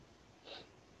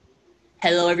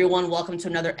Hello, everyone. Welcome to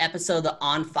another episode of the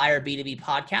On Fire B2B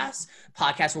podcast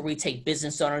where we take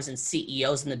business owners and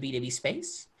CEOs in the B2B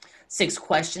space. 6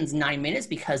 questions, 9 minutes,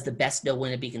 because the best know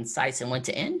when to be concise and when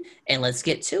to end. And let's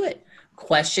get to it.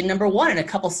 Question number one, in a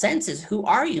couple sentences, who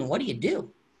are you and what do you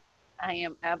do? I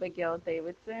am Abigail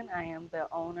Davidson. I am the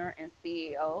owner and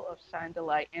CEO of Shine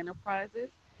Delight Enterprises.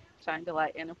 Shine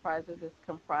Delight Enterprises is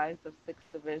comprised of six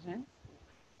divisions.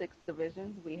 Six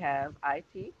divisions. We have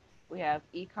IT, we have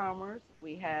e-commerce,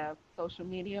 we have social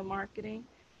media marketing,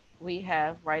 we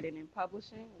have writing and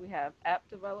publishing, we have app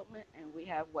development, and we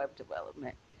have web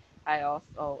development. I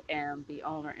also am the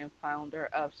owner and founder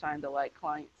of Shine Delight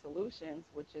Client Solutions,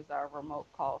 which is our remote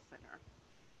call center.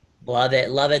 Love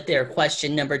it. Love it there.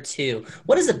 Question number two,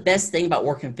 what is the best thing about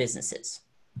working businesses?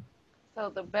 So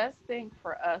the best thing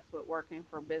for us with working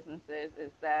for businesses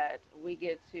is that we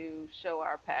get to show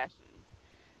our passions.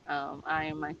 I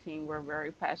and my team, we're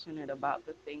very passionate about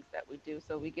the things that we do.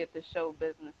 So we get to show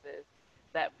businesses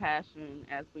that passion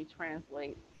as we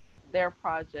translate their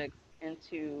projects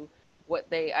into what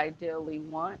they ideally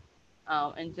want.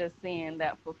 And just seeing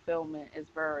that fulfillment is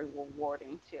very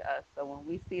rewarding to us. So when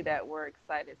we see that, we're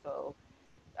excited. So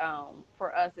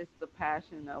for us, it's the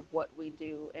passion of what we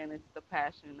do, and it's the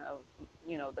passion of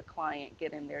the client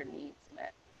getting their needs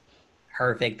met.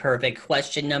 Perfect, perfect.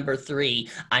 Question number three.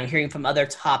 I'm hearing from other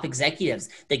top executives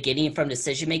that getting from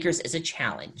decision makers is a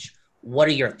challenge. What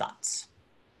are your thoughts?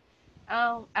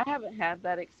 I haven't had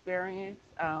that experience.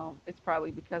 It's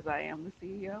probably because I am the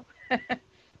CEO.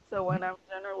 So when I'm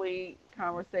generally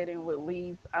conversating with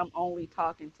leads, I'm only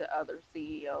talking to other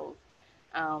CEOs.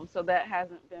 So that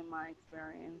hasn't been my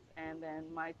experience. And then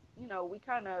we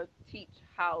kind of teach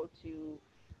how to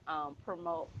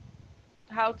promote,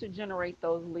 how to generate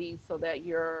those leads so that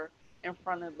you're in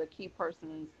front of the key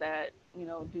persons that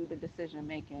do the decision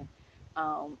making.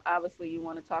 Obviously, you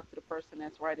want to talk to the person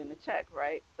that's writing the check,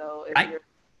 right? So Right?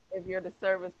 if you're the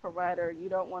service provider, you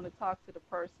don't want to talk to the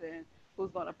person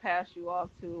who's going to pass you off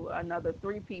to another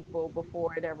three people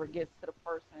before it ever gets to the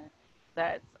person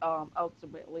that's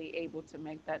ultimately able to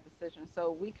make that decision.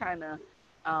 So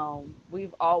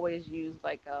we've always used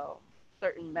like a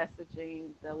certain messaging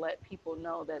to let people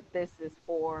know that this is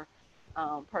for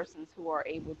persons who are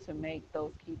able to make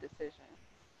those key decisions.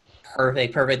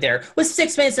 Perfect, perfect there. With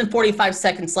 6 minutes and 45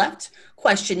 seconds left,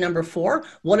 question number four.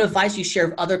 What advice you share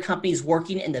with other companies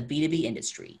working in the B2B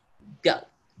industry? Go.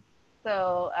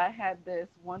 So I had this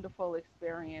wonderful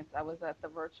experience. I was at the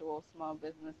virtual Small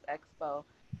Business Expo,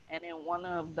 and in one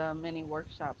of the many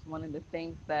workshops, one of the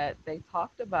things that they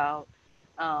talked about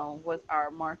was our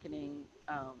marketing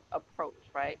approach,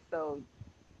 right? So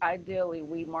ideally,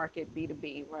 we market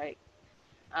B2B, right?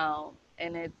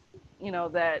 And it's,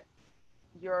 that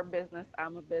you're a business,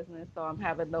 I'm a business, so I'm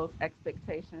having those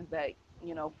expectations that,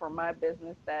 for my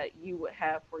business that you would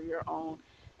have for your own,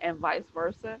 and vice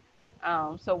versa.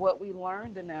 So what we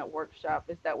learned in that workshop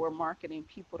is that we're marketing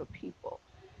people to people,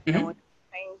 and Mhm.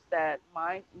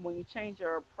 when you change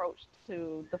your approach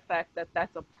to the fact that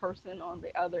that's a person on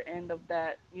the other end of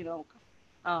that,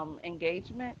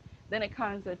 engagement, then it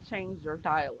kind of changes your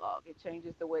dialogue. It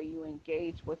changes the way you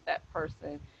engage with that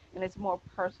person, and it's more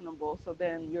personable. So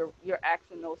then you're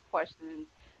asking those questions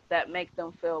that make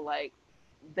them feel like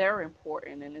they're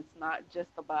important, and it's not just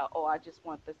about, oh, I just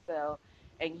want to sell,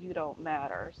 and you don't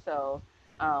matter. So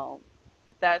um,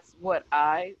 that's what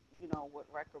I would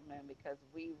recommend, because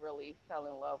we really fell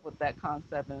in love with that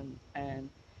concept, and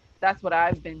that's what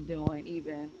I've been doing,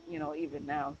 even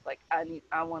now. It's like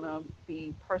I want to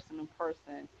be person to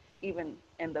person, even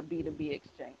in the B2B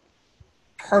exchange.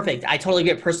 Perfect. I totally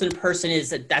agree. Person to person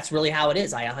that's really how it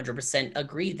is. I 100%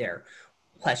 agree there.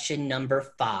 Question number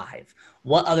five.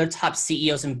 What other top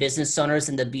CEOs and business owners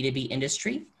in the B2B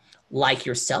industry, like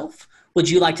yourself, would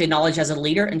you like to acknowledge as a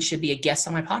leader and should be a guest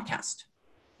on my podcast?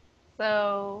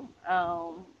 So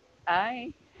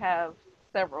I have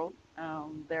several.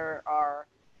 There are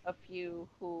a few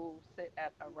who sit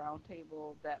at a round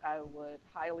table that I would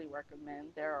highly recommend.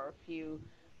 There are a few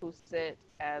who sit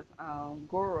as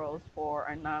gurus for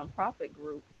a nonprofit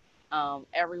group.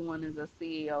 Everyone is a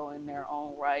CEO in their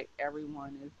own right.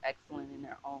 Everyone is excellent in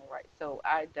their own right. So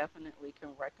I definitely can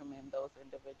recommend those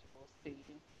individuals to you.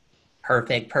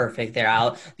 Perfect, perfect. There,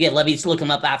 let me just look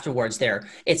them up afterwards. There,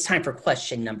 it's time for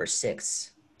question number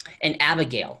six. And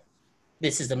Abigail,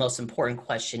 this is the most important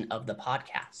question of the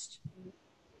podcast.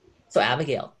 So,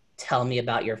 Abigail, tell me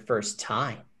about your first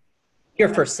time, your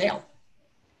My first sale.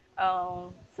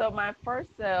 so my first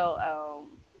sale,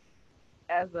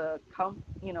 as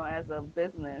a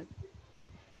business,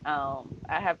 I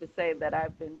have to say that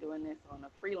I've been doing this on a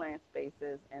freelance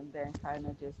basis, and then kind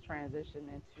of just transition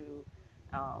into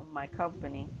my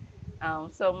company.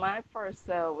 So my first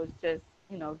sale was just,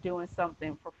 doing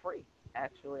something for free.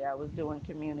 Actually, I was doing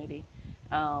community.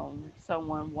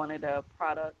 Someone wanted a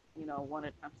product, I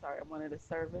wanted a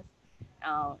service,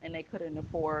 and they couldn't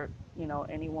afford,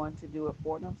 anyone to do it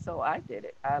for them. So I did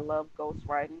it. I love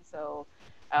ghostwriting. So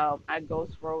I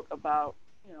ghost wrote about,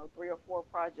 three or four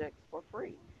projects for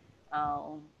free.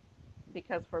 Um,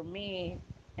 because for me,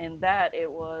 in that, it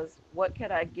was what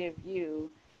could I give you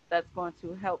that's going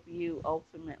to help you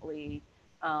ultimately,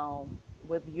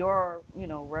 with your,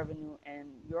 revenue and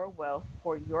your wealth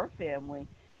for your family,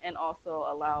 and also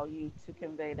allow you to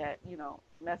convey that,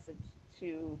 message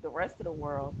to the rest of the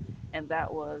world. And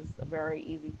that was a very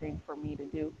easy thing for me to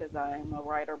do because I'm a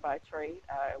writer by trade.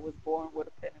 I was born with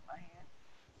a pen in my hand.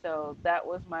 So that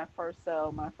was my first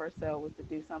sale. My first sale was to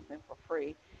do something for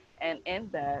free. And in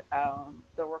that,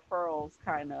 the referrals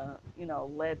kind of,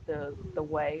 led the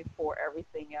way for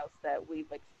everything else that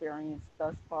we've experienced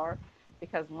thus far.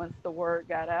 Because once the word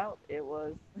got out, it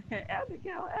was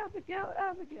Abigail, Abigail,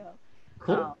 Abigail. Um,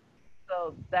 Cool.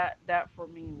 so that for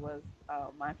me was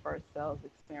my first sales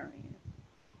experience.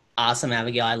 Awesome,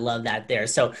 Abigail. I love that there.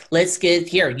 So let's get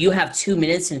here. You have 2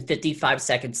 minutes and 55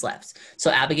 seconds left.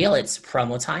 So, Abigail, it's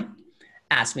promo time.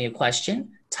 Ask me a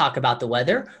question, talk about the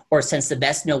weather, or since the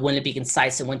best know when to be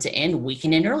concise and when to end, we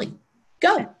can end early.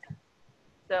 Go.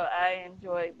 So I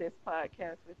enjoyed this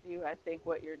podcast with you. I think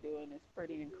what you're doing is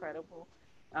pretty incredible.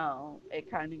 It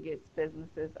kind of gets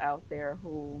businesses out there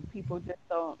who people just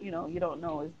don't, you don't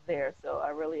know is there. So I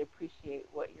really appreciate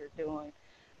what you're doing.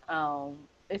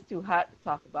 It's too hot to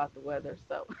talk about the weather,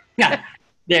 so Yeah,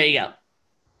 there you go.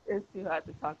 it's too hot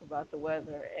to talk about the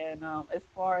weather. And as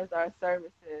far as our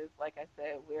services, like I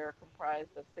said, we're comprised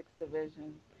of six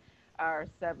divisions. Our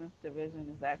seventh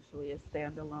division is actually a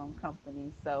standalone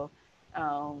company. So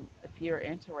if you're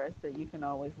interested, you can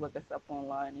always look us up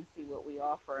online and see what we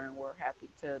offer. And we're happy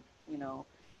to, you know,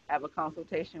 have a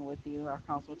consultation with you. Our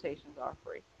consultations are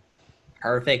free.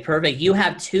 Perfect, perfect. You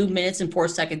have 2 minutes and 4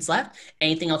 seconds left.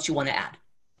 Anything else you want to add?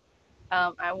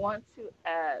 I want to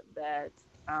add that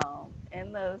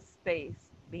in the space,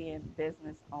 being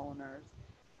business owners,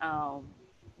 um,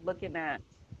 looking at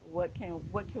what can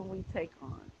we take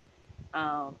on.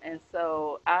 And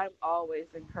so I'm always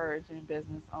encouraging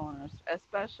business owners,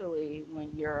 especially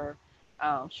when you're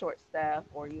short staffed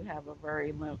or you have a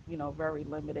very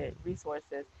limited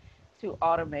resources, to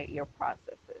automate your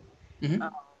processes. Um,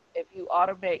 Mhm. if you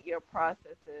automate your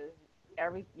processes,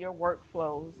 your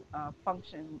workflows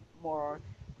function more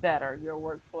better. Your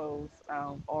workflows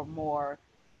are more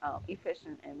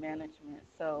efficient in management.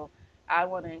 So I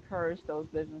want to encourage those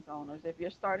business owners. If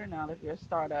you're starting out, if you're a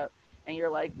startup, and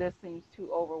you're like, this seems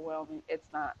too overwhelming. It's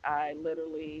not. I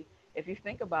literally, if you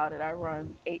think about it, I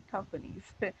run 8 companies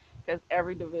because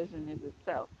every division is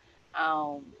itself.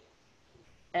 Um,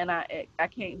 and I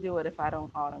can't do it if I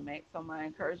don't automate. So my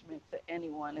encouragement to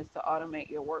anyone is to automate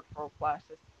your workflow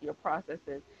process, your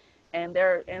processes, and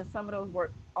some of those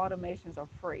work automations are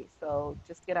free. So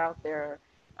just get out there,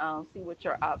 see what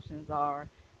your options are.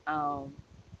 Um,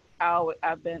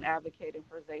 I've been advocating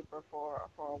for Zaper for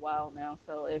a while now.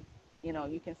 So if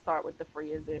you can start with the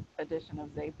free edition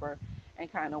of Zaper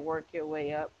and kind of work your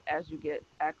way up as you get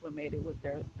acclimated with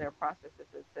their processes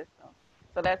and systems.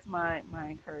 So that's my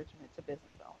encouragement to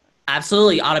business owners.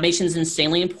 Absolutely. Automation is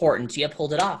insanely important. You have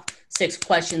pulled it off. 6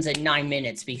 questions in 9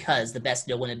 minutes because the best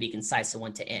know when to be concise and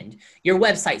when to end. Your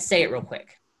website, say it real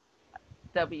quick.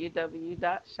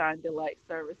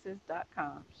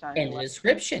 www.shinedelightservices.com. Shine In the Delight.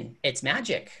 description, it's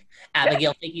magic.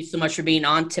 Abigail, thank you so much for being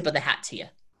on. Tip of the hat to you.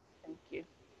 Thank you.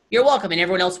 You're welcome. And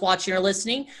everyone else watching or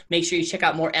listening, make sure you check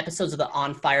out more episodes of the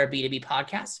On Fire B2B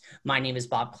podcast. My name is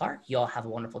Bob Clark. You all have a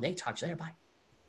wonderful day. Talk to you later. Bye.